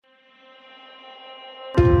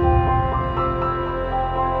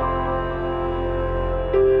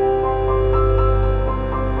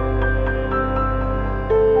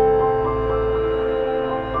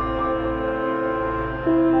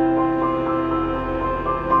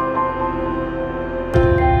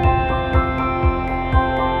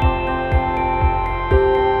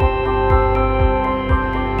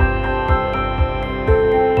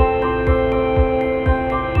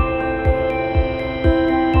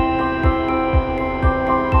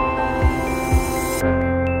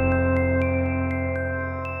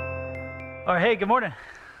good morning.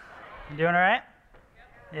 You doing all right?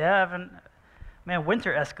 Yeah, man,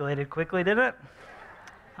 winter escalated quickly, didn't it?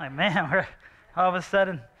 Like, man, we're all of a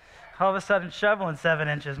sudden shoveling 7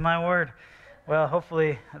 inches, my word. Well,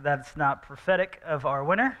 hopefully that's not prophetic of our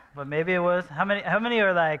winter, but maybe it was. How many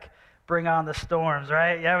are like, bring on the storms,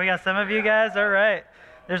 right? Yeah, we got some of you guys, all right.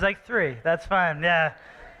 There's like 3, that's fine, yeah.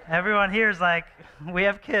 Everyone here is like, we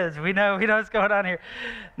have kids. We know what's going on here.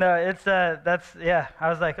 No, I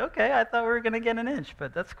was like, okay, I thought we were going to get 1 inch,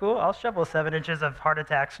 but that's cool. I'll shovel 7 inches of heart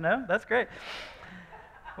attack snow. That's great.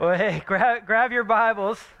 Well, hey, grab your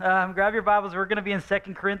Bibles. We're going to be in 2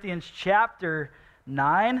 Corinthians chapter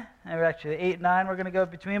 9. Or actually 8 and 9 we're going to go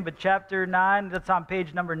between, but chapter 9, that's on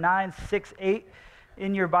page number 968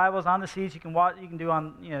 in your Bibles on the seats. You can do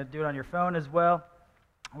it on your phone as well,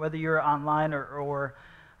 whether you're online or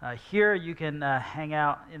here, you can hang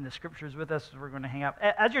out in the scriptures with us. We're going to hang out.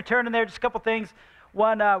 As you're turning there, just a couple things.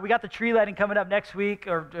 One, we got the tree lighting coming up next week,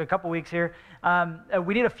 or a couple weeks here.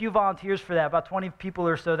 We need a few volunteers for that, about 20 people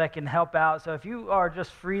or so that can help out. So if you are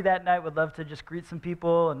just free that night, would love to just greet some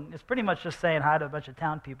people. And it's pretty much just saying hi to a bunch of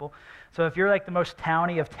town people. So if you're like the most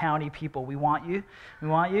towny of towny people, we want you.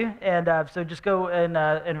 And so just go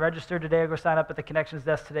and register today, or go sign up at the connections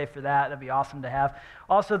desk today for that. That'd be awesome to have.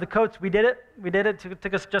 Also, the coats, we did it.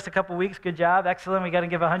 Took us just a couple weeks. Good job. Excellent. We got to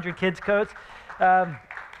give 100 kids coats.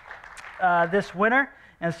 This winter,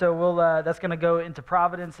 and so that's going to go into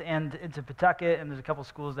Providence and into Pawtucket, and there's a couple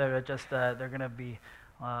schools there that just they're going to be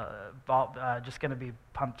just going to be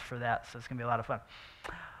pumped for that, so it's going to be a lot of fun.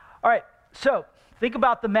 All right, so think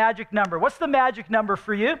about the magic number. What's the magic number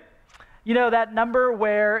for you? You know, that number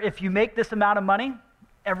where if you make this amount of money,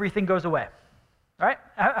 everything goes away. All right?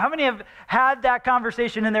 How many have had that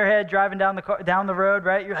conversation in their head driving down the road,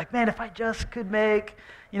 right? You're like, man, if I just could make,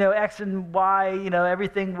 X and Y,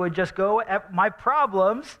 everything would just go, my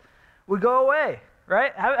problems would go away,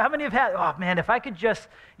 right? How many have had, oh man, if I could just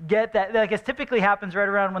get that, like it typically happens right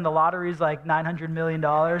around when the lottery's like $900 million,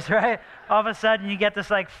 right? All of a sudden you get this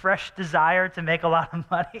like fresh desire to make a lot of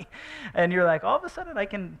money, and you're like, all of a sudden I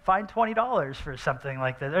can find $20 for something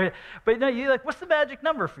like that. But no, you're like, what's the magic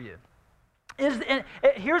number for you?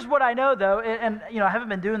 Here's what I know, though, and I haven't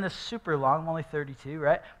been doing this super long. I'm only 32,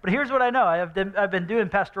 right? But here's what I know. I've been doing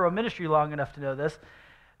pastoral ministry long enough to know this,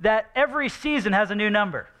 that every season has a new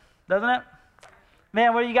number, doesn't it?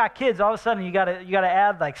 Man, when you got kids, all of a sudden you got to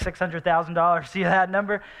add like $600,000 to that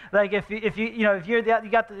number. Like if you got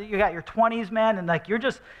your 20s, man, and like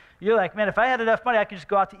you're like, man, if I had enough money, I could just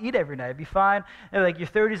go out to eat every night. It'd be fine. And like your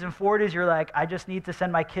 30s and 40s, you're like, I just need to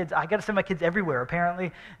send my kids. I got to send my kids everywhere,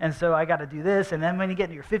 apparently. And so I got to do this. And then when you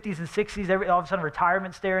get into your 50s and 60s, all of a sudden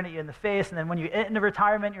retirement's staring at you in the face. And then when you get into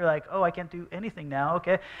retirement, you're like, oh, I can't do anything now.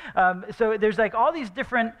 Okay. So there's like all these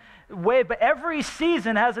different ways, but every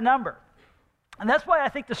season has a number. And that's why I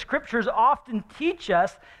think the scriptures often teach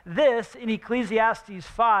us this in Ecclesiastes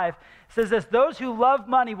 5. It says this, those who love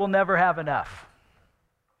money will never have enough.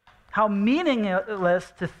 How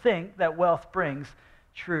meaningless to think that wealth brings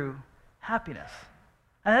true happiness.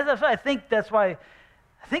 And I think that's why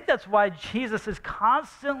Jesus is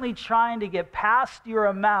constantly trying to get past your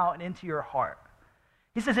amount and into your heart.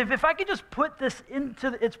 He says, if I could just put this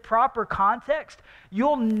into its proper context,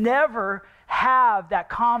 you'll never have that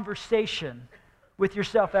conversation with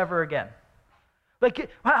yourself ever again. Like,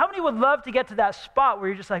 how many would love to get to that spot where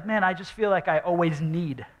you're just like, man, I just feel like I always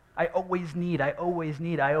need. And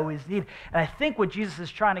I think what Jesus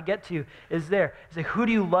is trying to get to is like, who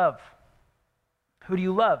do you love? Who do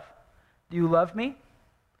you love? Do you love me?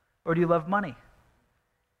 Or do you love money?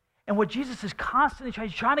 And what Jesus is constantly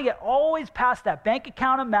trying to get always past that bank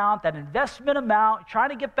account amount, that investment amount, trying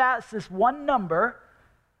to get past this one number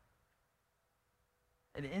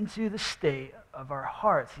and into the state of our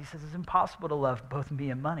hearts. He says it's impossible to love both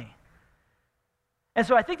me and money. And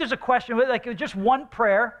so I think there's a question, like just one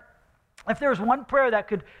prayer. If there was one prayer that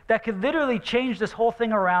could literally change this whole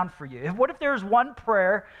thing around for you. What if there was one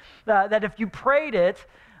prayer that if you prayed it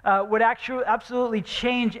would actually absolutely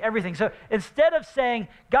change everything? So instead of saying,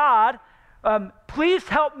 God, please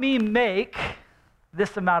help me make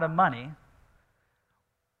this amount of money,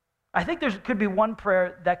 I think there could be one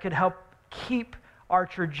prayer that could help keep our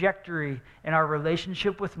trajectory and our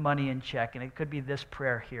relationship with money in check. And it could be this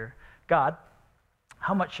prayer here. God,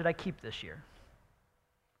 how much should I keep this year?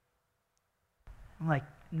 I'm like,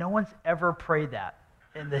 no one's ever prayed that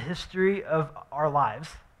in the history of our lives.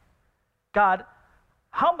 God,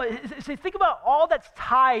 how much? See, think about all that's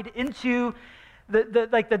tied into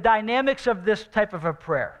the dynamics of this type of a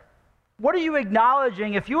prayer. What are you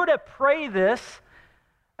acknowledging? If you were to pray this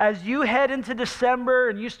as you head into December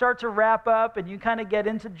and you start to wrap up and you kind of get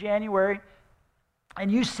into January,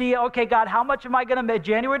 and you see, okay, God, how much am I going to make?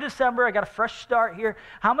 January, December, I got a fresh start here.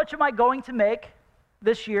 How much am I going to make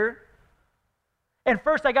this year? And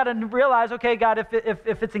first, I got to realize, okay, God,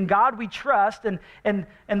 if it's in God we trust, and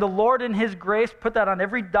the Lord in His grace put that on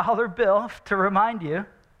every dollar bill to remind you.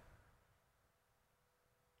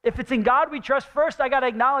 If it's in God we trust, first I got to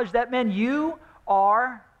acknowledge that, man, you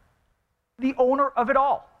are the owner of it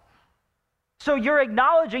all. So you're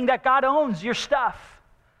acknowledging that God owns your stuff,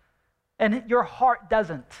 and your heart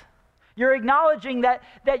doesn't. You're acknowledging that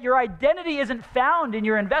your identity isn't found in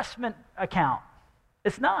your investment account.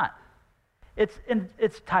 It's not.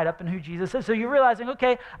 It's tied up in who Jesus is. So you're realizing,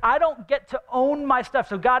 okay, I don't get to own my stuff.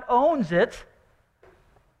 So God owns it.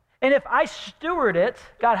 And if I steward it,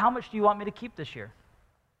 God, how much do you want me to keep this year?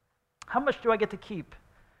 How much do I get to keep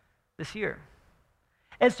this year?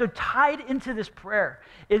 And so tied into this prayer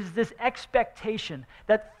is this expectation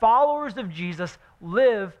that followers of Jesus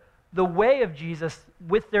live the way of Jesus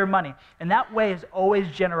with their money. And that way is always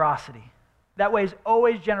generosity. That way is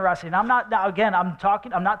always generosity. And I'm not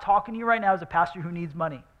talking to you right now as a pastor who needs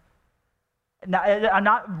money. Now, I'm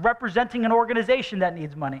not representing an organization that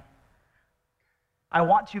needs money. I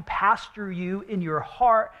want to pastor you in your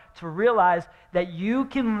heart to realize that you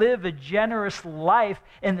can live a generous life,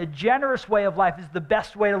 and the generous way of life is the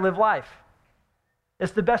best way to live life.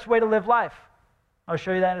 It's the best way to live life. I'll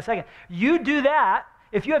show you that in a second. You do that.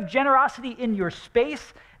 If you have generosity in your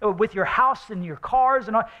space, with your house and your cars,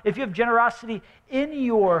 and all, if you have generosity in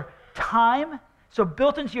your time, so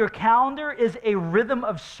built into your calendar is a rhythm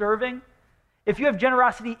of serving. If you have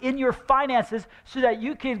generosity in your finances so that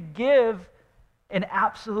you can give and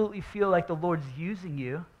absolutely feel like the Lord's using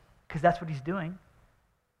you, because that's what He's doing,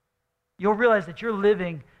 you'll realize that you're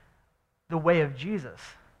living the way of Jesus.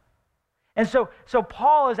 And so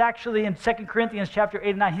Paul is actually in 2 Corinthians chapter 8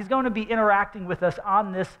 and 9. He's going to be interacting with us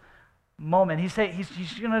on this moment. He's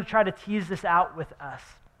going to try to tease this out with us.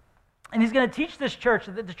 And he's going to teach this church,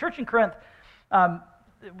 the church in Corinth,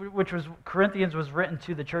 which was Corinthians was written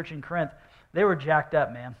to the church in Corinth. They were jacked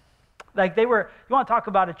up, man. Like you want to talk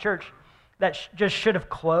about a church that just should have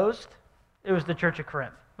closed? It was the church of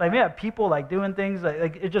Corinth. Like, we have people like doing things,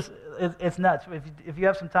 it's nuts. If you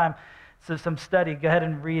have some time, some study, go ahead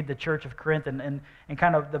and read the church of Corinth and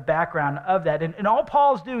kind of the background of that. And all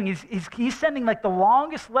Paul's doing is he's sending like the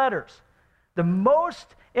longest letters. The most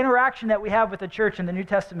interaction that we have with the church in the New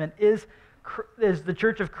Testament is the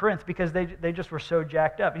church of Corinth, because they just were so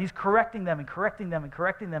jacked up. And he's correcting them and correcting them and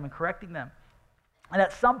correcting them and correcting them. And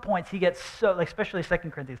at some points he gets so, like especially 2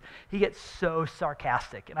 Corinthians, he gets so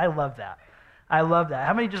sarcastic. And I love that. I love that.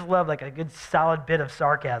 How many just love like a good solid bit of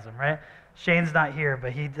sarcasm, right? Shane's not here,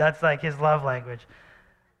 but that's like his love language.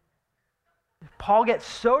 Paul gets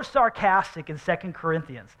so sarcastic in 2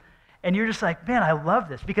 Corinthians. And you're just like, man, I love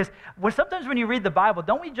this. Because sometimes when you read the Bible,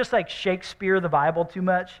 don't we just like Shakespeare the Bible too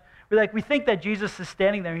much? We think that Jesus is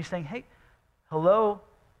standing there and he's saying, hey, hello,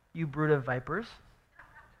 you brood of vipers.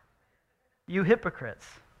 You hypocrites.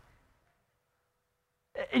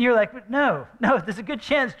 And you're like, no, there's a good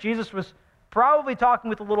chance Jesus was probably talking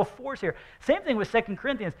with a little force here. Same thing with 2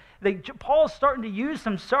 Corinthians. Paul's starting to use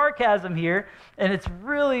some sarcasm here, and it's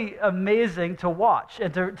really amazing to watch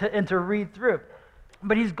and to read through.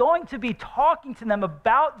 But he's going to be talking to them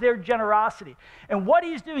about their generosity. And what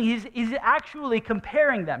he's doing, he's actually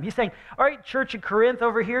comparing them. He's saying, all right, church of Corinth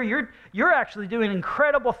over here, you're actually doing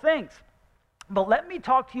incredible things. But let me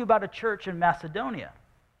talk to you about a church in Macedonia.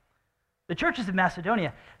 The churches in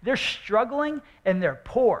Macedonia, they're struggling and they're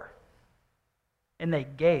poor. And they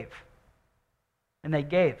gave. And they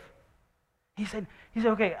gave. He said,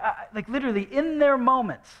 okay, like literally in their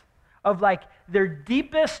moments of like their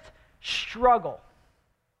deepest struggle,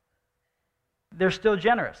 they're still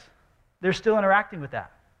generous. They're still interacting with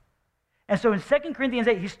that. And so in 2 Corinthians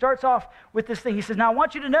 8, he starts off with this thing. He says, now I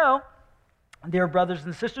want you to know, dear brothers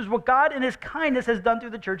and sisters, what God in his kindness has done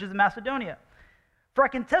through the churches in Macedonia. For I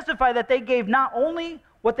can testify that they gave not only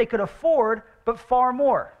what they could afford, but far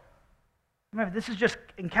more. Remember, this is just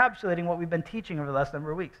encapsulating what we've been teaching over the last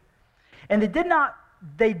number of weeks. And they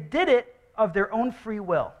did it of their own free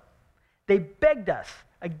will. They begged us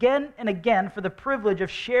again and again for the privilege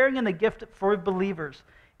of sharing in the gift for believers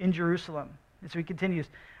in Jerusalem. And so he continues,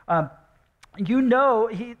 I'm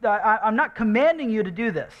not commanding you to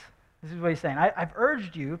do this. This is what he's saying. I've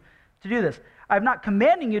urged you to do this. I'm not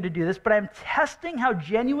commanding you to do this, but I'm testing how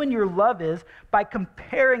genuine your love is by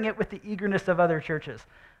comparing it with the eagerness of other churches.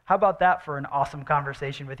 How about that for an awesome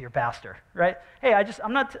conversation with your pastor, right? Hey,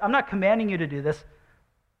 I'm not commanding you to do this,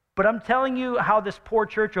 but I'm telling you how this poor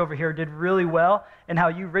church over here did really well and how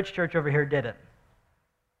you rich church over here didn't.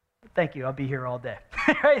 thank you, I'll be here all day.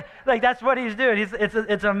 Right? Like that's what he's doing.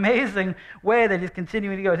 It's an amazing way that he's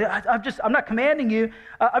continuing to go. I'm not commanding you.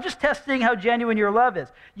 I'm just testing how genuine your love is.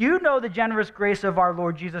 You know the generous grace of our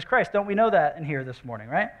Lord Jesus Christ. Don't we know that in here this morning,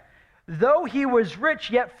 right? Though he was rich,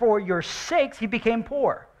 yet for your sakes he became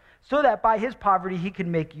poor, so that by his poverty he could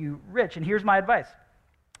make you rich. And here's my advice.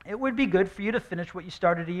 It would be good for you to finish what you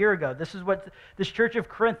started a year ago. This is what this church of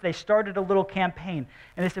Corinth, they started a little campaign.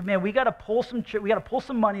 And they said, man, we got to pull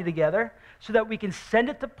some money together so that we can send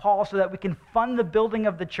it to Paul so that we can fund the building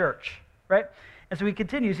of the church, right? And so he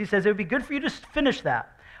continues. He says, it would be good for you to finish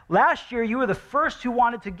that. Last year, you were the first who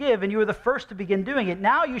wanted to give, and you were the first to begin doing it.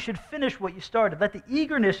 Now you should finish what you started. Let the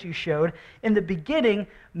eagerness you showed in the beginning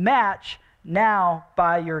match now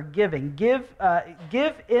by your giving. Give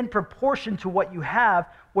in proportion to what you have.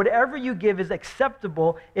 Whatever you give is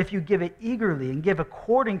acceptable if you give it eagerly, and give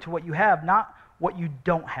according to what you have, not what you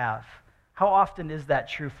don't have. How often is that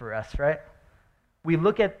true for us, right? We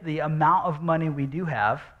look at the amount of money we do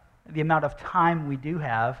have, the amount of time we do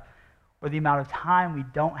have, or the amount of time we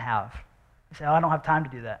don't have. We say, oh, I don't have time to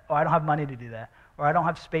do that. Oh, I don't have money to do that. Or I don't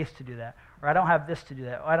have space to do that. Or I don't have this to do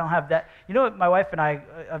that. Or I don't have that. You know what, my wife and I,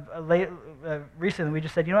 recently, we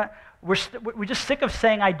just said, you know what, we're just sick of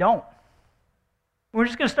saying I don't. We're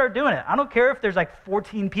just going to start doing it. I don't care if there's like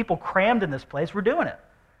 14 people crammed in this place. We're doing it.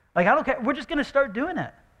 Like, I don't care. We're just going to start doing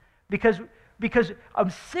it. Because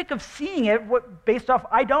I'm sick of seeing it based off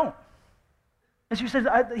I don't. And so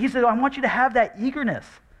he said, I want you to have that eagerness.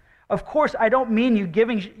 Of course, I don't mean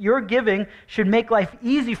your giving should make life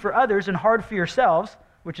easy for others and hard for yourselves,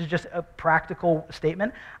 which is just a practical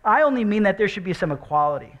statement. I only mean that there should be some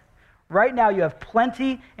equality. Right now you have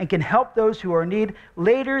plenty and can help those who are in need.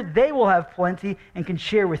 Later they will have plenty and can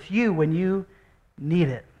share with you when you need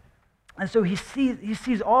it. And so he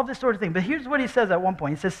sees all this sort of thing. But here's what he says at one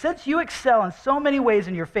point. He says, since you excel in so many ways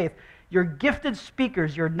in your faith, your gifted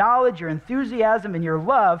speakers, your knowledge, your enthusiasm, and your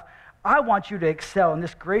love, I want you to excel in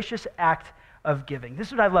this gracious act of giving. This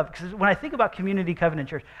is what I love, because when I think about Community Covenant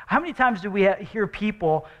Church, how many times do we hear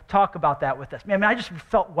people talk about that with us? Man, I just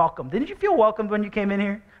felt welcome. Didn't you feel welcomed when you came in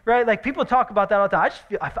here? Right? Like people talk about that all the time.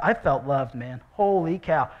 I felt loved, man. Holy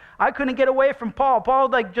cow. I couldn't get away from Paul. Paul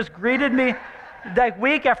just greeted me like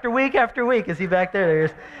week after week after week. Is he back there? There he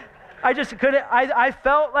is. I just couldn't, I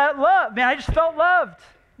felt that love. Man, I just felt loved.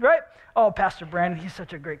 Right? Oh, Pastor Brandon, he's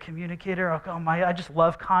such a great communicator. Oh my, I just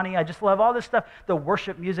love Connie. I just love all this stuff. The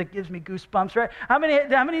worship music gives me goosebumps, right? How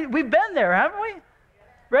many, we've been there, haven't we?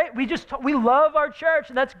 Right? We love our church,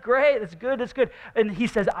 and that's great. It's good, it's good. And he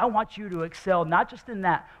says, I want you to excel, not just in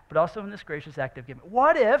that, but also in this gracious act of giving.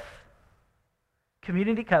 What if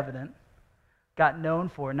Community Covenant got known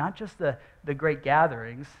for not just the great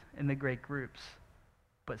gatherings and the great groups,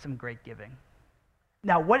 but some great giving?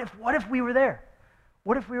 Now, what if we were there?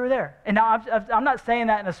 What if we were there? And now I'm not saying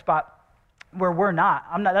that in a spot where we're not.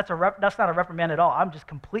 That's not a reprimand at all. I'm just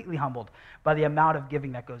completely humbled by the amount of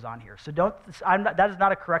giving that goes on here. So that is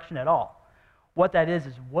not a correction at all. What that is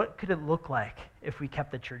what could it look like if we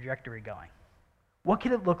kept the trajectory going? What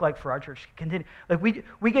could it look like for our church to continue? Like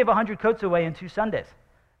we gave 100 coats away in 2 Sundays.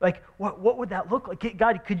 Like what would that look like?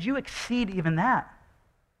 God, could you exceed even that?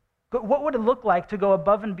 What would it look like to go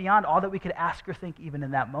above and beyond all that we could ask or think even in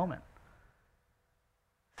that moment?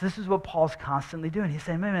 This is what Paul's constantly doing. He's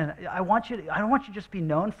saying, man, I don't want you to just be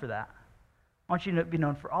known for that. I want you to be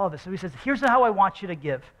known for all of this. So he says, here's how I want you to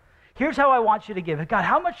give. Here's how I want you to give. God,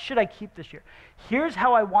 how much should I keep this year? Here's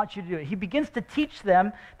how I want you to do it. He begins to teach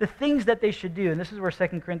them the things that they should do. And this is where 2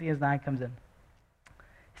 Corinthians 9 comes in.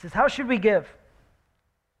 He says, how should we give?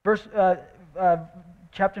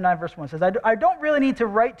 Chapter 9, verse 1 says, I don't really need to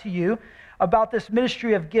write to you about this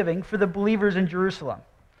ministry of giving for the believers in Jerusalem.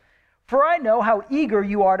 For I know how eager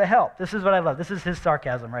you are to help. This is what I love. This is his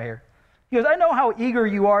sarcasm right here. He goes, I know how eager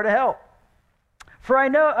you are to help. For I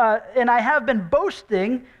know, and I have been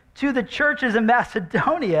boasting to the churches in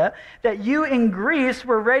Macedonia that you in Greece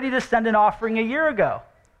were ready to send an offering a year ago.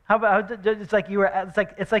 How about, it's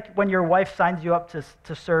like when your wife signs you up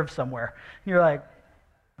to serve somewhere. You're like,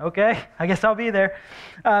 okay, I guess I'll be there.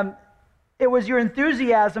 It was your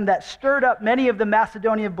enthusiasm that stirred up many of the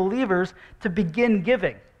Macedonian believers to begin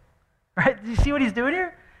giving. Right? Do you see what he's doing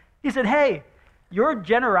here? He said, hey, your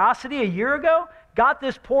generosity a year ago got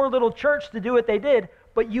this poor little church to do what they did,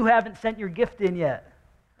 but you haven't sent your gift in yet.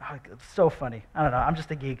 Oh, it's so funny. I don't know. I'm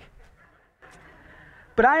just a geek.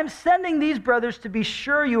 But I am sending these brothers to be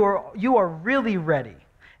sure you are really ready,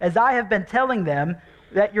 as I have been telling them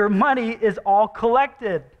that your money is all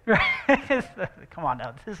collected. Right? Come on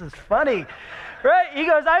now. This is funny. Right? He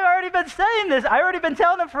goes, I've already been saying this. I've already been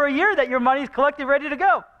telling them for a year that your money is collected, ready to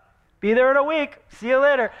go. Be there in a week. See you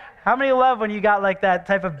later. How many love when you got like that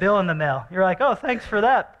type of bill in the mail? You're like, oh, thanks for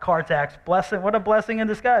that car tax. Blessing. What a blessing in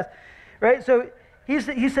disguise. Right? So he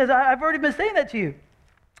says, I've already been saying that to you.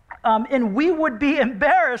 And we would be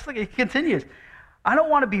embarrassed. Look, he continues. I don't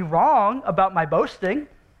want to be wrong about my boasting.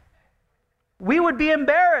 We would be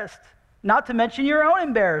embarrassed, not to mention your own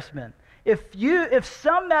embarrassment. If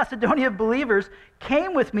some Macedonian believers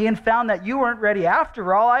came with me and found that you weren't ready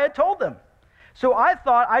after all I had told them. So I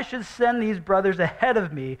thought I should send these brothers ahead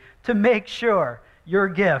of me to make sure your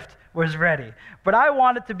gift was ready. But I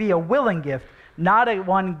want it to be a willing gift, not a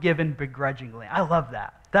one given begrudgingly. I love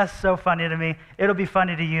that. That's so funny to me. It'll be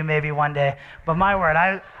funny to you maybe one day. But my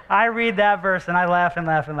word, I read that verse and I laugh and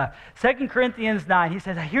laugh and laugh. 2 Corinthians 9, he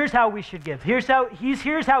says, here's how we should give. Here's how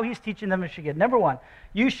he's teaching them we should give. Number one,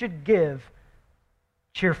 you should give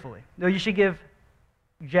cheerfully. No, you should give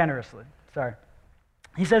generously. Sorry.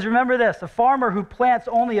 He says, remember this, a farmer who plants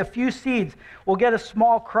only a few seeds will get a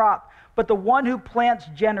small crop, but the one who plants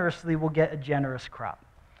generously will get a generous crop.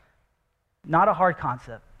 Not a hard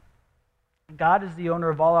concept. God is the owner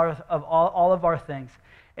of all of our things,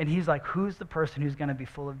 and he's like, who's the person who's going to be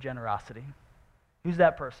full of generosity? Who's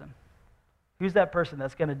that person? Who's that person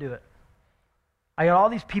that's going to do it? I got all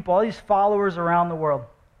these people, all these followers around the world.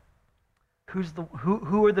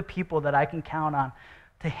 Who are the people that I can count on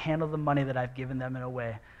to handle the money that I've given them in a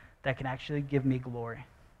way that can actually give me glory?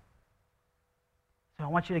 So I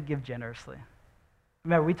want you to give generously.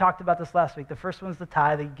 Remember, we talked about this last week. The first one's the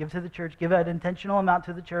tithe. You give to the church. Give an intentional amount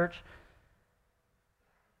to the church.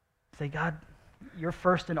 Say, God, you're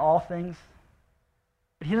first in all things.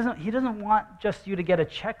 But he doesn't want just you to get a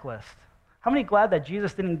checklist. How many glad that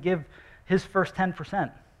Jesus didn't give his first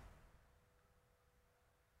 10%?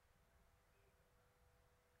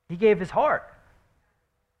 He gave his heart.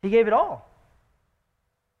 He gave it all.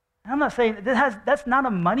 And I'm not saying that's not a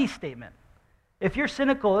money statement. If you're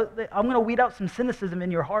cynical, I'm going to weed out some cynicism in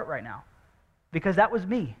your heart right now, because that was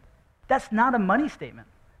me. That's not a money statement.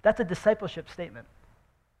 That's a discipleship statement.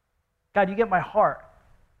 God, you get my heart.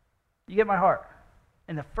 You get my heart.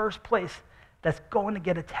 And the first place that's going to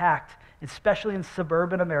get attacked, especially in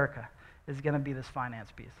suburban America, is going to be this finance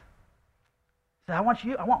piece. So I want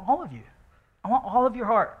all of you. I want all of your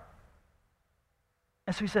heart.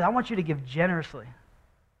 And so he said, I want you to give generously.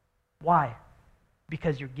 Why?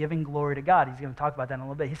 Because you're giving glory to God. He's going to talk about that in a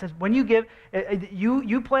little bit. He says, when you give,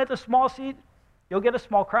 you plant a small seed, you'll get a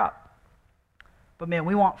small crop. But man,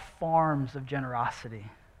 we want farms of generosity.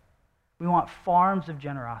 We want farms of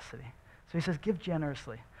generosity. So he says, give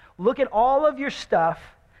generously. Look at all of your stuff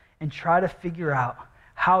and try to figure out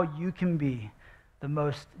how you can be the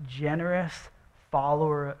most generous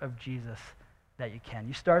follower of Jesus that you can.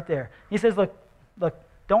 You start there. He says, look,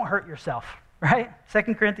 don't hurt yourself, right?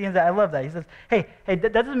 2 Corinthians, I love that. He says, hey,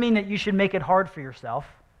 that doesn't mean that you should make it hard for yourself,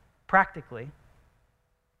 practically,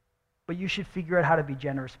 but you should figure out how to be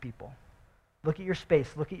generous people. Look at your space,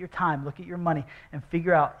 look at your time, look at your money, and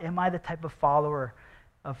figure out, am I the type of follower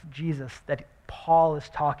of Jesus that Paul is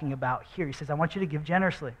talking about here? He says, I want you to give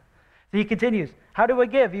generously. So he continues, how do I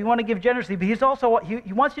give? You want to give generously, but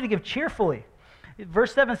he wants you to give cheerfully.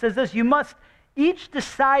 Verse 7 says this, you must each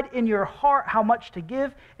decide in your heart how much to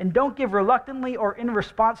give, and don't give reluctantly or in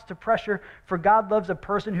response to pressure, for God loves a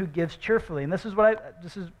person who gives cheerfully. And this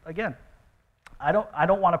is again, I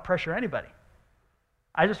don't want to pressure anybody.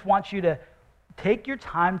 I just want you to take your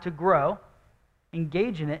time to grow,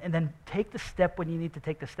 engage in it, and then take the step when you need to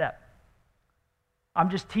take the step. I'm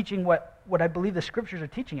just teaching what I believe the scriptures are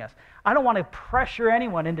teaching us. I don't want to pressure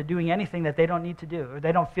anyone into doing anything that they don't need to do or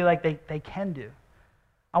they don't feel like they can do.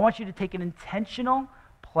 I want you to take an intentional,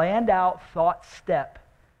 planned out thought step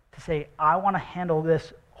to say, I want to handle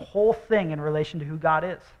this whole thing in relation to who God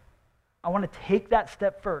is. I want to take that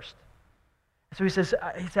step first. So he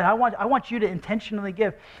said, I want you to intentionally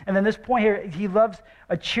give. And then this point here, he loves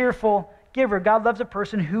a cheerful giver. God loves a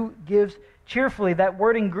person who gives cheerfully. That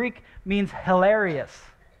word in Greek means hilarious.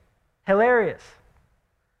 Hilarious.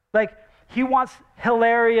 Like, he wants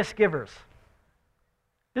hilarious givers.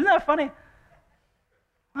 Isn't that funny?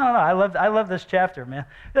 I don't know. I love this chapter, man.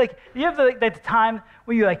 Like, you have the time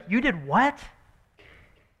where you're like, you did what?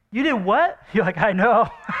 You did what? You're like, I know.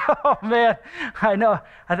 Oh, man, I know.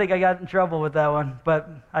 I think I got in trouble with that one, but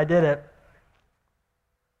I did it.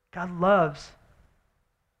 God loves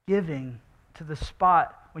giving to the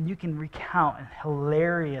spot when you can recount in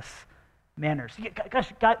hilarious manners.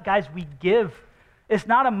 Guys, we give. It's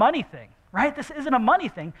not a money thing, right? This isn't a money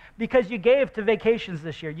thing because you gave to vacations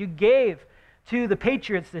this year. You gave to the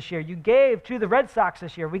Patriots this year. You gave to the Red Sox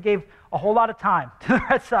this year. We gave a whole lot of time to the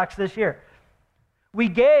Red Sox this year. We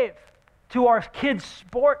gave to our kids'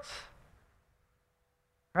 sports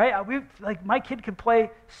right? Like my kid could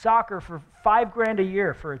play soccer for $5,000 a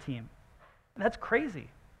year for a team. And that's crazy.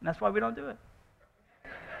 And that's why we don't do it.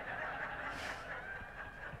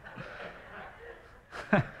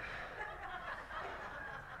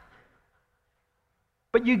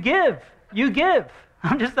 But you give.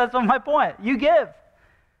 That's my point. You give.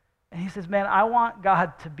 And he says, man, I want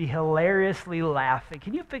God to be hilariously laughing.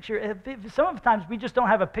 Can you picture, sometimes we just don't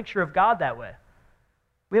have a picture of God that way.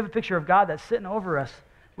 We have a picture of God that's sitting over us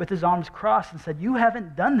with his arms crossed and said, you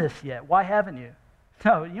haven't done this yet. Why haven't you?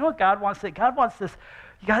 No, you know what God wants? God wants this.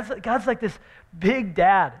 God's like this big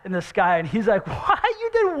dad in the sky, and he's like, what? You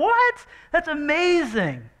did what? That's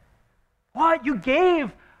amazing. What? You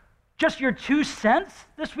gave just your 2 cents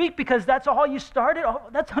this week because that's all you started? Oh,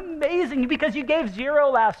 that's amazing, because you gave 0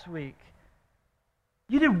 last week.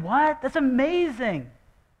 You did what? That's amazing.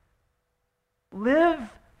 Live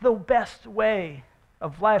the best way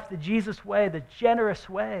of life, the Jesus way, the generous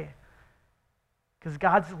way. Because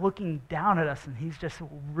God's looking down at us and he's just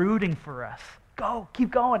rooting for us. Go, keep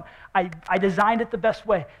going. I designed it the best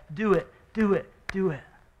way. Do it, do it, do it.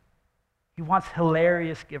 He wants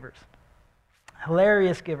hilarious givers.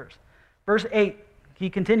 Hilarious givers. Verse 8, he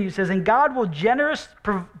continues, says, and God will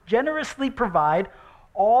generously provide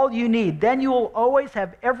all you need. Then you will always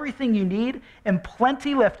have everything you need and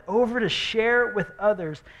plenty left over to share with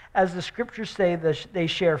others. As the scriptures say, they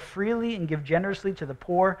share freely and give generously to the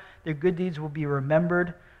poor. Their good deeds will be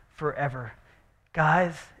remembered forever.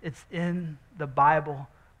 Guys, it's in the Bible.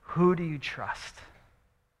 Who do you trust?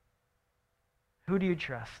 Who do you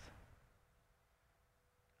trust?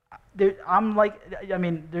 There's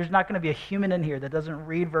not going to be a human in here that doesn't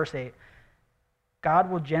read verse 8.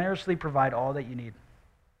 God will generously provide all that you need.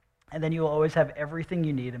 And then you will always have everything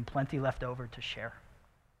you need and plenty left over to share.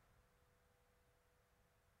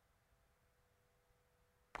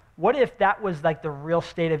 What if that was like the real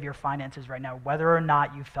state of your finances right now, whether or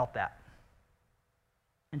not you felt that?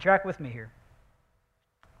 And track with me here.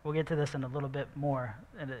 We'll get to this in a little bit more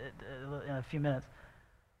in a few minutes.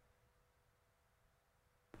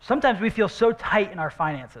 Sometimes we feel so tight in our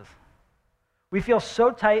finances. We feel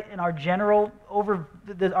so tight in our general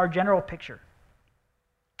picture.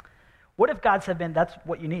 What if God said, man, that's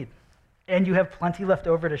what you need, and you have plenty left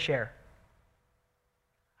over to share?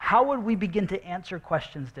 How would we begin to answer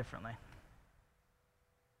questions differently?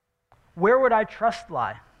 Where would our trust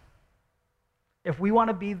lie? If we want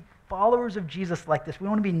to be followers of Jesus like this, we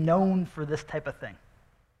want to be known for this type of thing.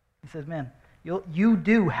 He says, man, you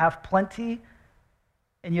do have plenty,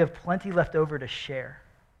 and you have plenty left over to share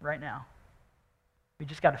right now. We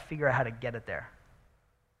just got to figure out how to get it there.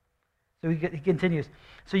 So he continues.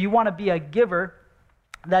 So you want to be a giver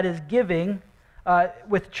that is giving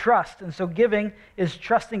with trust. And so giving is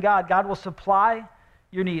trusting God. God will supply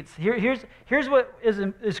your needs. Here's what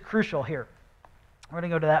is crucial here. We're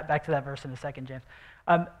going to go back to that verse in a second, James.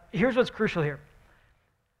 Here's what's crucial here.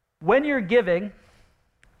 When you're giving,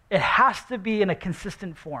 it has to be in a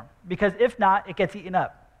consistent form, because if not, it gets eaten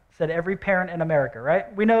up. Said every parent in America,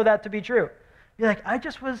 right? We know that to be true. You're like, I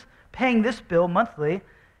just was paying this bill monthly.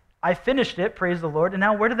 I finished it, praise the Lord, and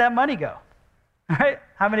now where did that money go? Right?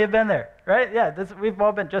 How many have been there? Right? Yeah, we've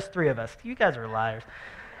all been, just 3 of us. You guys are liars.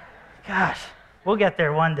 Gosh, we'll get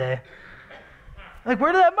there one day. Like,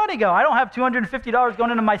 where did that money go? I don't have $250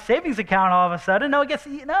 going into my savings account all of a sudden. No, it gets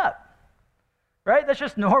eaten up. Right? That's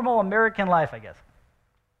just normal American life, I guess.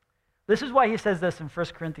 This is why he says this in 1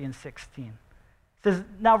 Corinthians 16. It says,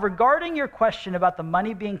 now regarding your question about the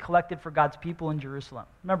money being collected for God's people in Jerusalem.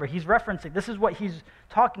 Remember, he's referencing, this is what he's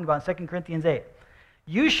talking about in 2 Corinthians 8.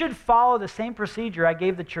 You should follow the same procedure I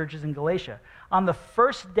gave the churches in Galatia. On the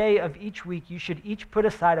first day of each week, you should each put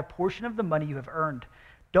aside a portion of the money you have earned.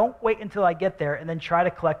 Don't wait until I get there and then try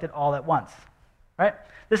to collect it all at once. Right?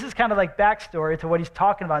 This is kind of like backstory to what he's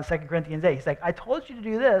talking about in 2 Corinthians 8. He's like, I told you to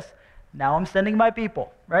do this. Now I'm sending my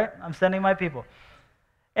people. Right? I'm sending my people.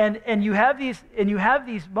 And you have these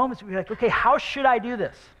moments where you're like, okay, how should I do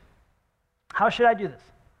this? How should I do this?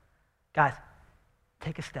 Guys,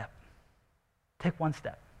 take a step. Take one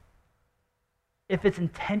step. If it's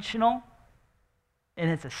intentional and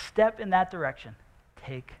it's a step in that direction,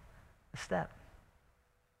 take a step.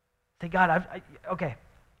 Say, God,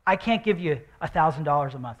 I can't give you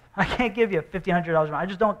 $1,000 a month. I can't give you $1,500 a month. I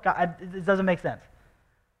just don't, it doesn't make sense.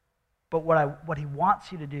 But what he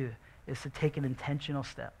wants you to do is to take an intentional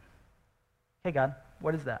step. Okay, God,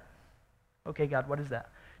 what is that? Okay, God, what is that?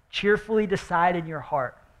 Cheerfully decide in your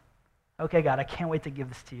heart. Okay, God, I can't wait to give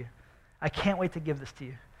this to you. I can't wait to give this to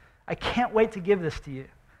you. I can't wait to give this to you.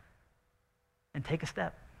 And take a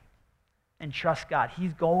step. And trust God.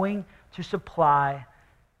 He's going to supply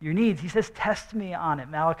your needs. He says, test me on it.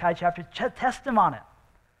 Malachi chapter, test him on it.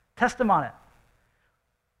 Test him on it.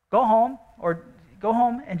 Go home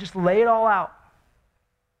and just lay it all out.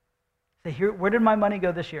 Say, here, where did my money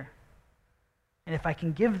go this year? And if I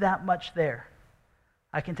can give that much there,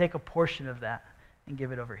 I can take a portion of that and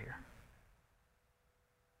give it over here.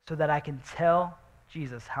 So that I can tell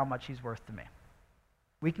Jesus how much he's worth to me.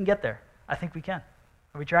 We can get there. I think we can.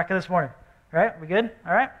 Are we tracking this morning? All right? We good?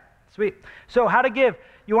 All right? Sweet. So how to give.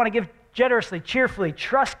 You want to give generously, cheerfully.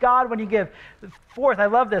 Trust God when you give. Fourth, I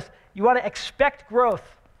love this. You want to expect growth.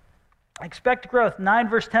 Expect growth. 9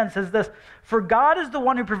 verse 10 says this, for God is the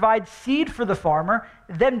one who provides seed for the farmer,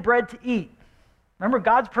 then bread to eat. Remember,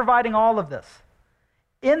 God's providing all of this.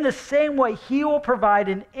 In the same way, he will provide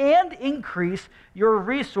and increase your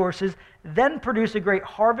resources, then produce a great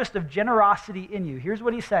harvest of generosity in you. Here's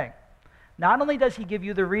what he's saying. Not only does he give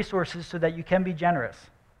you the resources so that you can be generous,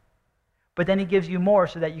 but then he gives you more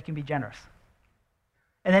so that you can be generous.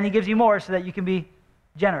 And then he gives you more so that you can be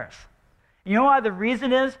generous. And you know why the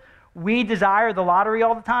reason is we desire the lottery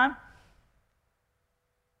all the time?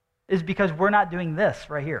 Is because we're not doing this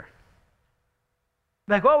right here.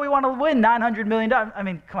 Like, well, we want to win $900 million. I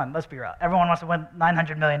mean, come on, let's be real. Everyone wants to win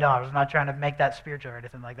 $900 million. I'm not trying to make that spiritual or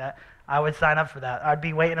anything like that. I would sign up for that. I'd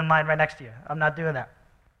be waiting in line right next to you. I'm not doing that.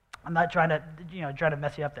 I'm not trying to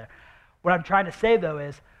mess you up there. What I'm trying to say, though,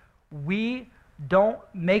 is we don't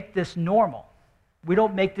make this normal. We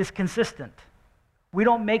don't make this consistent. We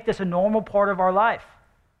don't make this a normal part of our life.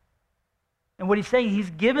 And what he's saying, he's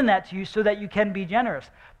given that to you so that you can be generous.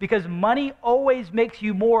 Because money always makes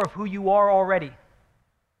you more of who you are already.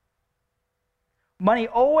 Money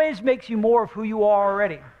always makes you more of who you are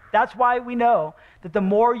already. That's why we know that the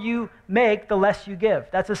more you make, the less you give.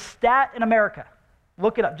 That's a stat in America.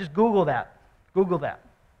 Look it up. Just Google that. Google that.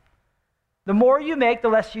 The more you make, the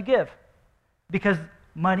less you give. Because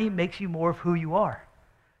money makes you more of who you are.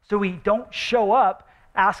 So we don't show up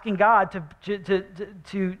asking God we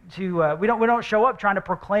don't show up trying to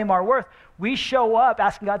proclaim our worth. We show up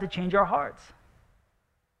asking God to change our hearts.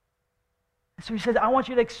 And so he says, I want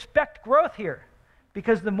you to expect growth here.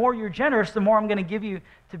 Because the more you're generous, the more I'm going to give you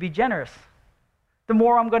to be generous. The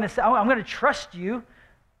more I'm going to trust you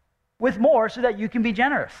with more so that you can be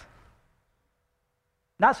generous.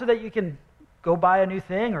 Not so that you can go buy a new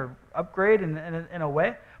thing or upgrade in a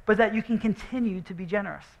way, but that you can continue to be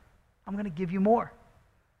generous. I'm going to give you more.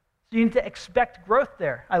 So you need to expect growth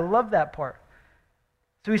there. I love that part.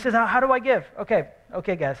 So he says, how do I give?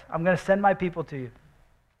 Okay, guys, I'm going to send my people to you.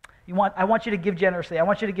 I want you to give generously. I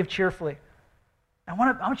want you to give cheerfully. I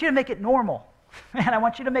want you to make it normal. Man, I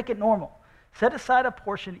want you to make it normal. Set aside a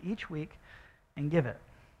portion each week and give it.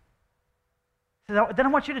 So then I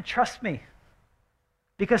want you to trust me.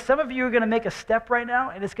 Because some of you are going to make a step right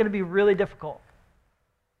now, and it's going to be really difficult.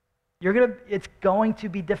 It's going to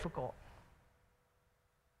be difficult.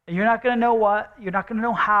 And you're not going to know what, you're not going to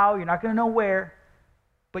know how, you're not going to know where,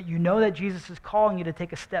 but you know that Jesus is calling you to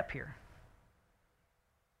take a step here.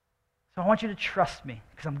 So I want you to trust me,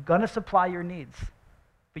 because I'm going to supply your needs.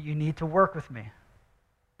 But you need to work with me.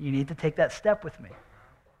 You need to take that step with me.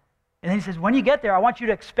 And then he says, when you get there, I want you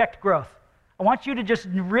to expect growth. I want you to just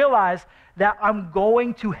realize that I'm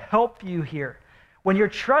going to help you here. When your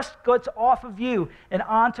trust gets off of you and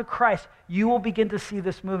onto Christ, you will begin to see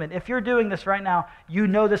this movement. If you're doing this right now, you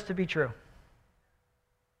know this to be true.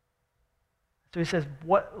 So he says,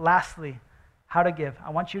 lastly, how to give.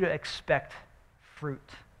 I want you to expect fruit.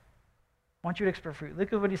 I want you to expect fruit.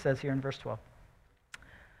 Look at what he says here in verse 12.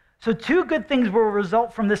 So 2 good things will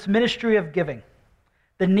result from this ministry of giving.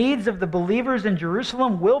 The needs of the believers in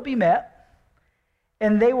Jerusalem will be met,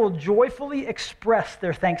 and they will joyfully express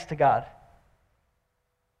their thanks to God.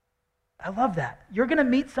 I love that. You're going to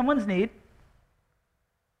meet someone's need,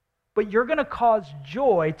 but you're going to cause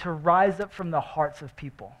joy to rise up from the hearts of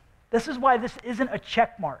people. This is why this isn't a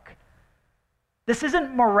check mark. This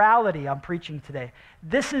isn't morality I'm preaching today.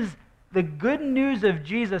 This is the good news of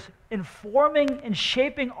Jesus informing and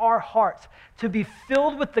shaping our hearts to be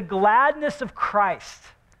filled with the gladness of Christ.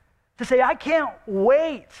 To say, I can't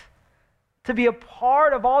wait to be a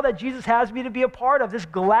part of all that Jesus has me to be a part of. This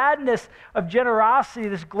gladness of generosity,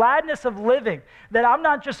 this gladness of living. That I'm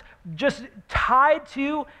not just tied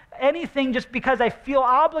to anything just because I feel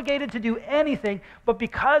obligated to do anything, but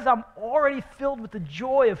because I'm already filled with the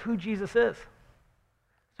joy of who Jesus is.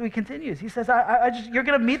 So he continues. He says, you're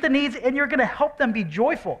going to meet the needs and you're going to help them be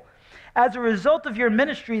joyful. As a result of your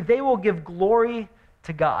ministry, they will give glory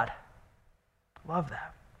to God. Love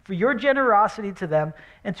that. For your generosity to them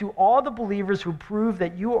and to all the believers who prove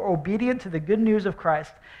that you are obedient to the good news of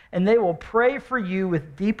Christ, and they will pray for you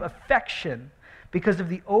with deep affection Because of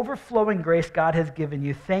the overflowing grace God has given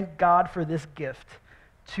you, thank God for this gift,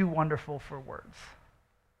 too wonderful for words.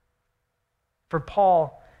 For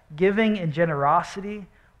Paul, giving and generosity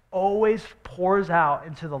always pours out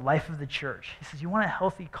into the life of the church. He says, you want a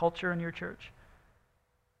healthy culture in your church?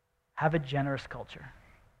 Have a generous culture.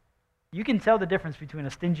 You can tell the difference between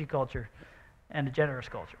a stingy culture and a generous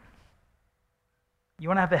culture. You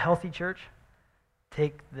want to have a healthy church?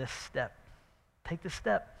 Take this step. Take this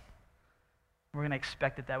step. We're going to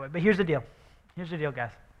expect it that way. But here's the deal. Here's the deal,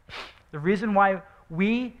 guys. The reason why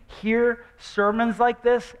we hear sermons like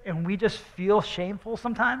this and we just feel shameful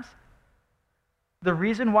sometimes, the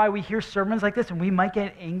reason why we hear sermons like this and we might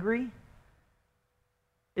get angry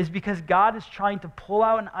is because God is trying to pull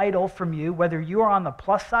out an idol from you, whether you are on the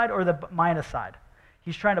plus side or the minus side.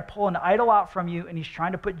 He's trying to pull an idol out from you, and he's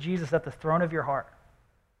trying to put Jesus at the throne of your heart.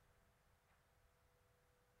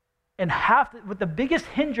 And with the biggest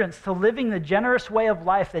hindrance to living the generous way of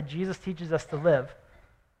life that Jesus teaches us to live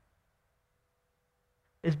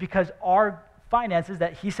is because our finances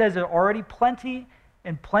that he says are already plenty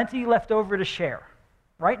and plenty left over to share.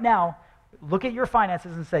 Right now, look at your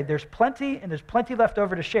finances and say, there's plenty and there's plenty left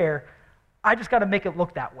over to share. I just got to make it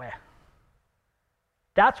look that way.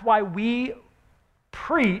 That's why we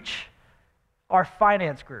preach our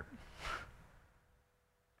finance group.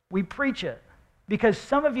 We preach it because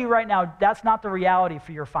some of you right now, that's not the reality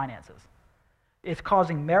for your finances. It's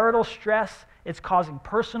causing marital stress. It's causing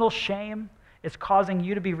personal shame. It's causing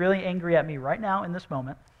you to be really angry at me right now in this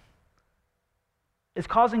moment. It's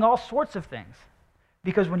causing all sorts of things.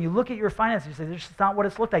 Because when you look at your finances, you say, this is not what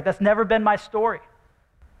it's looked like. That's never been my story.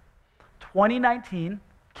 2019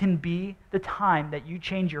 can be the time that you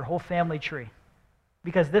change your whole family tree.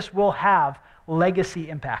 Because this will have legacy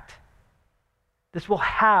impact. This will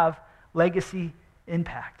have legacy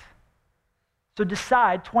impact. So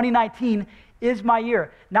decide 2019 is my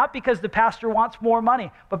year. Not because the pastor wants more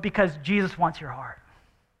money, but because Jesus wants your heart.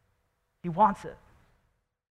 He wants it.